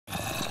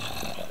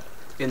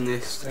In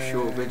this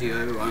short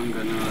video I'm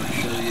going to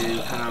show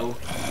you how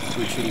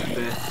to achieve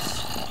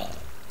this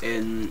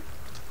in,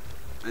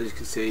 as you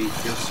can see,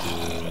 just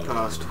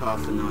past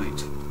half a night.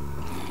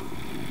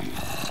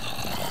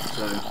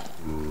 So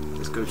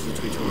let's go to the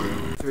tutorial.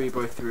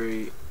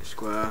 3x3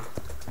 square,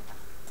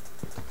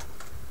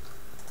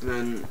 and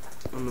then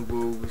on the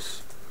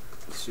walls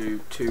let's do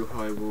 2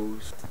 high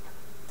walls.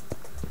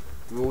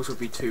 The walls will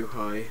be 2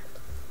 high,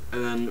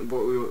 and then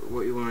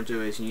what you want to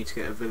do is you need to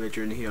get a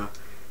villager in here.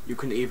 You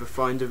can either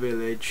find a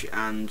village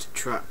and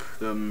trap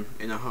them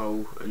in a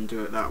hole and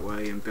do it that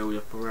way and build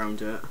up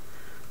around it,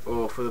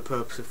 or for the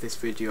purpose of this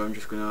video I'm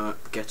just going to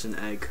get an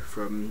egg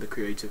from the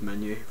creative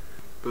menu,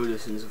 build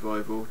this in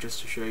survival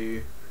just to show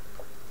you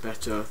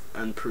better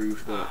and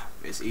prove that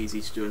it's easy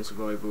to do in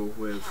survival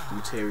with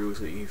materials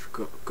that you've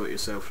got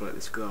yourself, like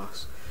this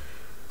glass.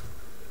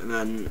 And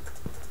then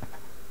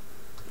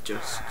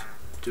just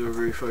do a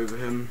roof over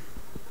him.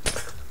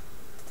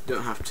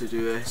 Don't have to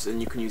do this,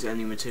 and you can use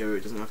any material,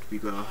 it doesn't have to be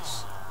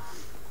glass.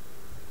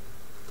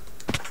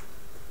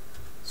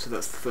 So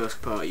that's the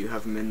first part, you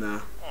have them in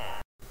there.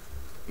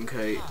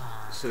 Okay,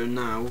 so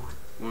now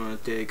we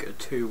want to dig a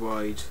 2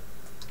 wide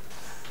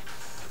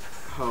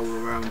hole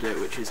around it,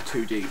 which is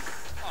 2 deep.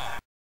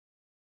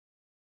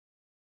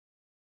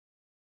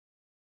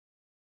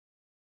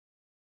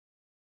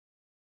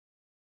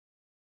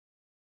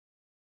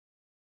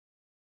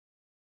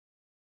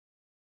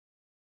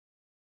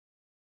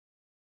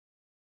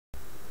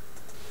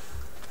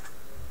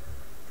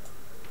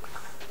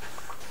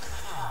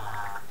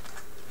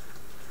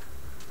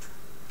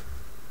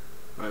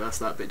 Right, that's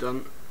that bit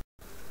done.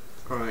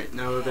 Alright,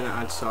 now we're going to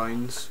add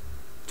signs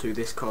to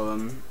this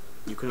column.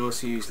 You can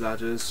also use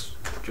ladders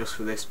just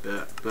for this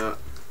bit, but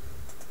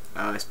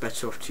it's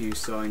better off to use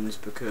signs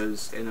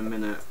because in a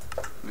minute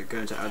we're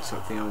going to add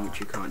something on which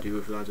you can't do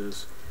with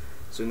ladders.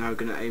 So now we're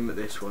going to aim at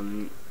this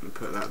one and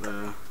put that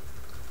there.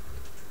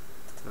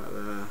 That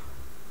there.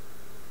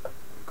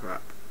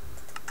 Crap.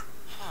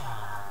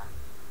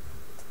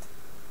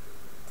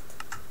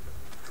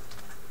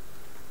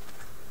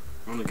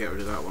 I want to get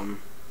rid of that one.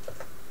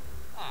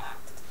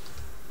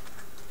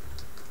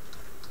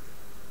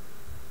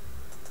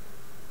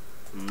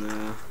 And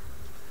there.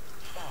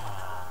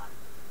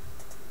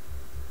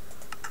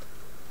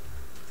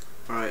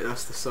 Alright,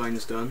 that's the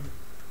signs done.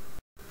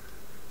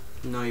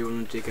 Now you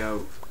want to dig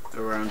out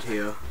around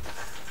here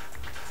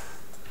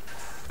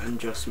and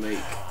just make,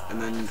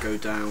 and then go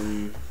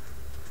down,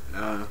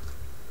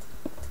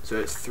 so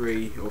it's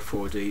 3 or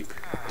 4 deep,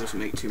 doesn't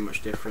make too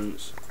much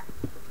difference.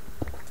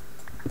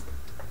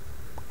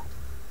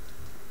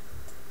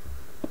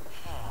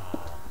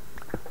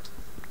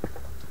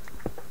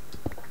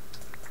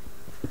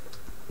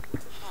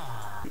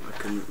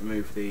 I can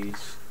remove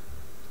these.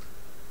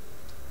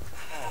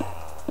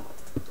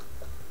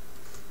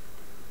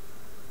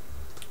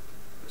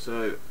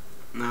 So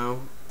now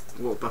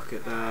water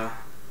bucket there,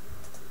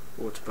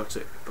 water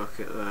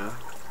bucket there.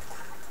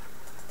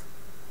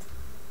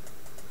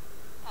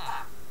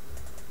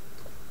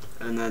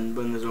 And then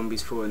when the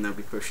zombies fall in, they'll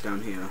be pushed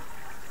down here.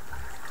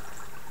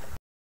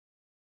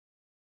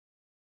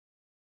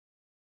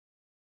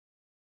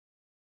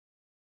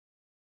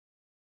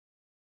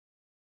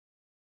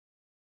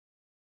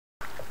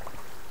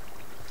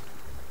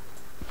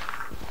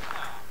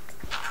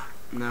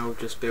 Now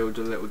just build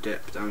a little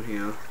dip down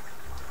here,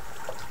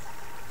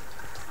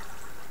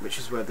 which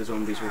is where the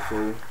zombies will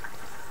fall,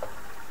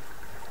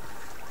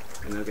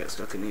 and they'll get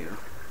stuck in here.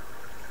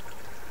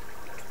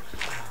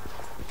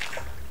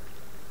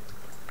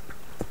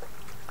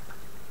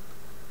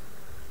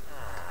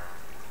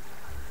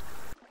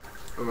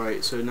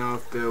 Alright, so now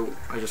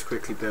I just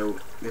quickly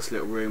built this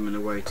little room and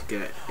a way to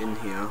get in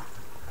here.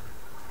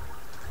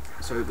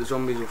 So the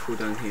zombies will fall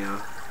down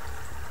here,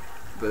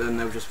 but then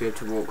they'll just be able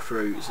to walk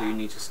through, so you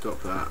need to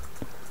stop that.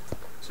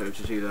 So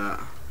to do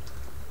that,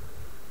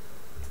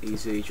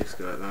 easy, just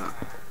go like that.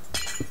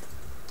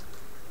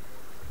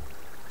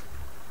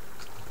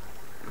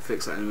 I'll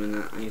fix that in a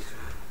minute.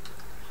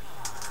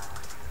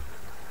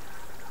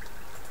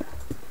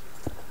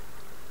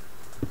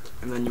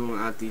 And then you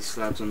want to add these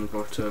slabs on the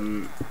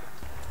bottom,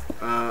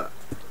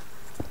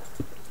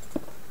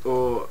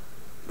 or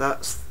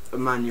that's a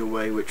manual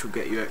way which will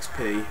get you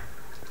XP.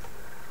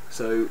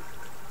 So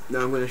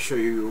now I'm going to show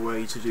you a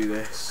way to do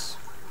this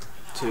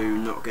to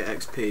not get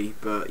XP,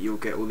 but you'll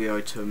get all the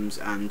items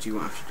and you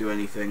won't have to do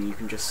anything. You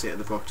can just sit at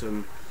the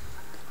bottom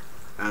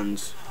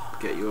and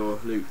get your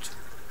loot.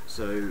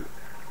 So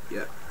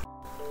yeah.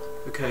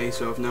 Okay,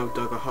 so I've now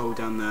dug a hole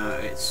down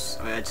there.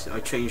 I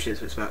changed it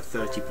so it's about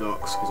 30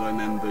 blocks because I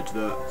remembered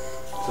that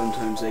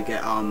sometimes they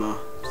get armour,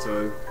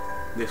 so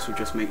this will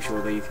just make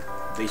sure they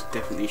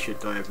definitely should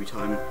die every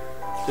time.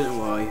 Don't know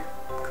why,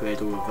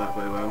 cleared all of that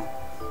very well.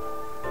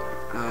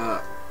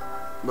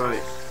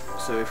 Right,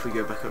 so if we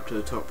go back up to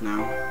the top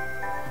now,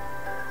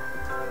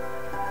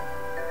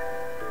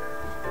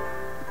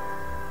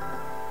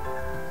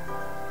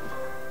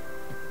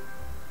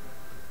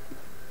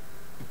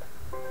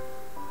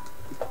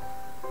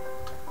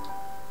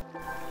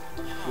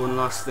 one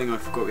last thing I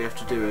forgot we have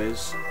to do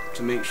is,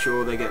 to make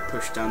sure they get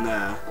pushed down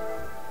there,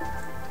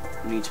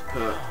 we need to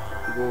put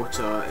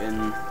water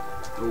in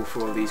all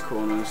 4 of these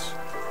corners.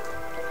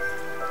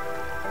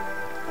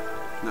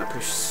 And that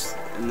pushes,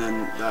 and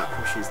then that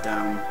pushes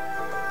down.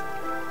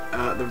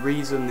 The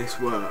reason this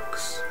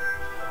works,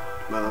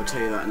 well, I'll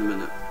tell you that in a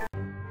minute.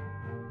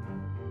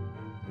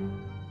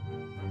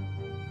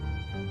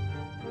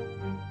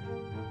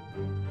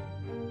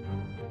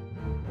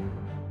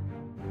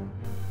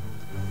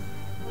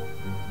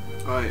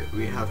 Right,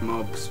 we have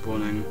mobs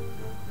spawning.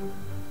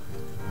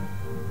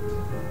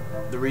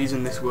 The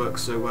reason this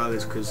works so well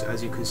is because,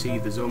 as you can see,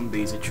 the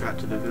zombies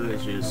attract the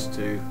villagers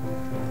to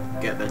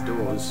get their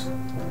doors,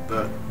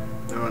 but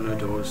there are no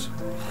doors.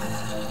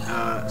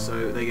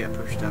 So they get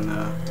pushed down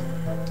there.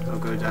 I'll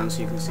go down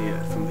so you can see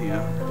it from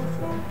here.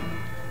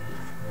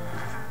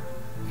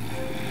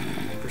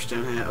 Push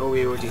down here. Oh,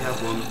 we already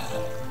have one.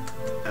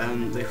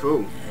 And they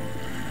fall.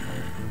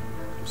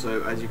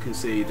 So as you can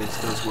see,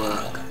 this does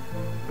work.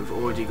 We've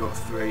already got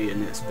 3,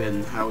 and it's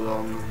been how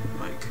long?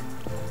 Like,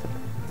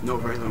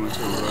 not very long at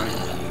all, right?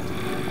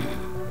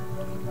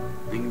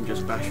 You can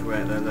just bash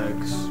away at their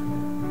legs.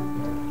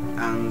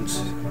 And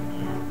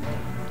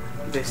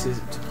this is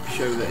to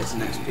show that it's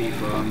an XP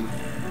farm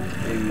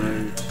in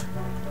mode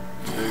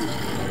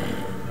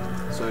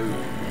 2. So,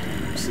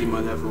 see my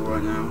level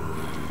right now.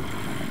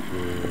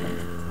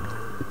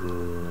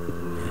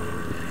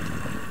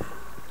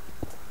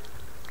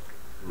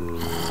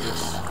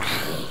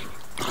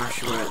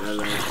 Their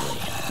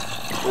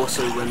legs.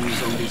 Also, when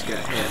zombies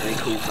get hit, they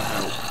call for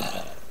help.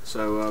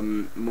 So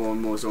more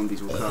and more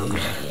zombies will come.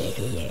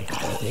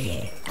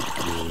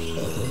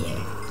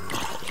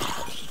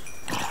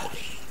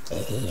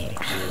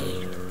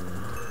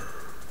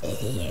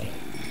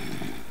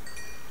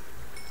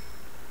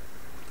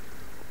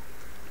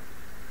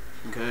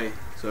 Okay,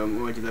 so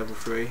I'm already level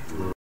 3.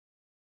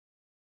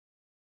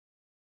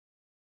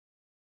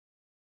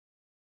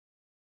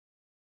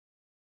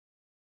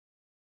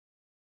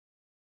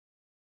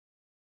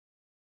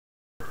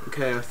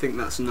 Okay, I think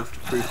that's enough to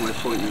prove my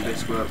point that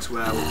this works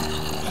well.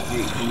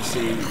 You can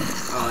see,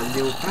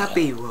 little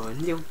baby one,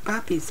 little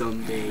baby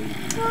zombie.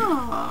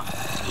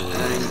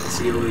 And you can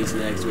see all these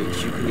legs,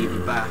 which you can either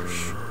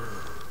bash,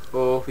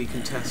 or we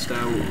can test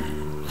out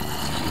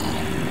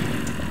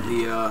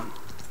the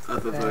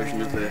other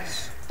version of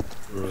this.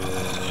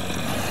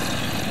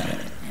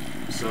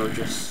 So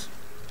just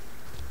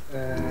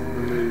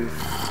remove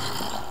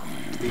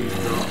these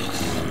blocks.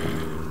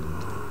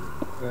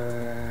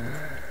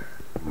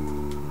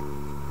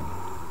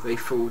 They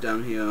fall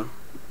down here.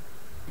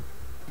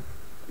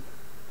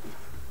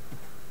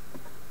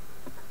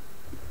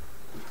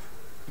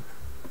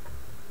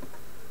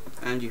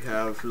 And you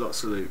have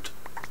lots of loot.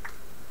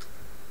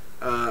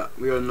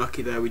 We were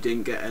unlucky there, we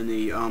didn't get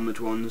any armoured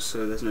ones,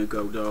 so there's no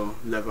gold or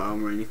leather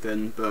armour or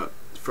anything, but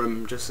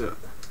from just a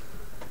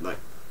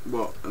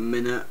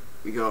minute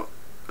we got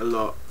a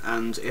lot,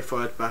 and if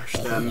I'd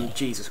bashed them,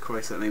 Jesus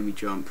Christ, that made me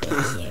jump.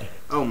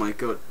 Oh my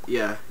god,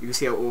 yeah, you can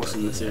see how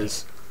awesome this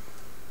is.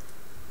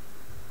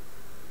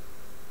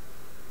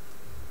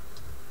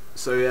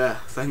 So yeah,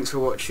 thanks for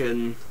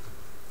watching.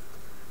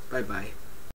 Bye bye.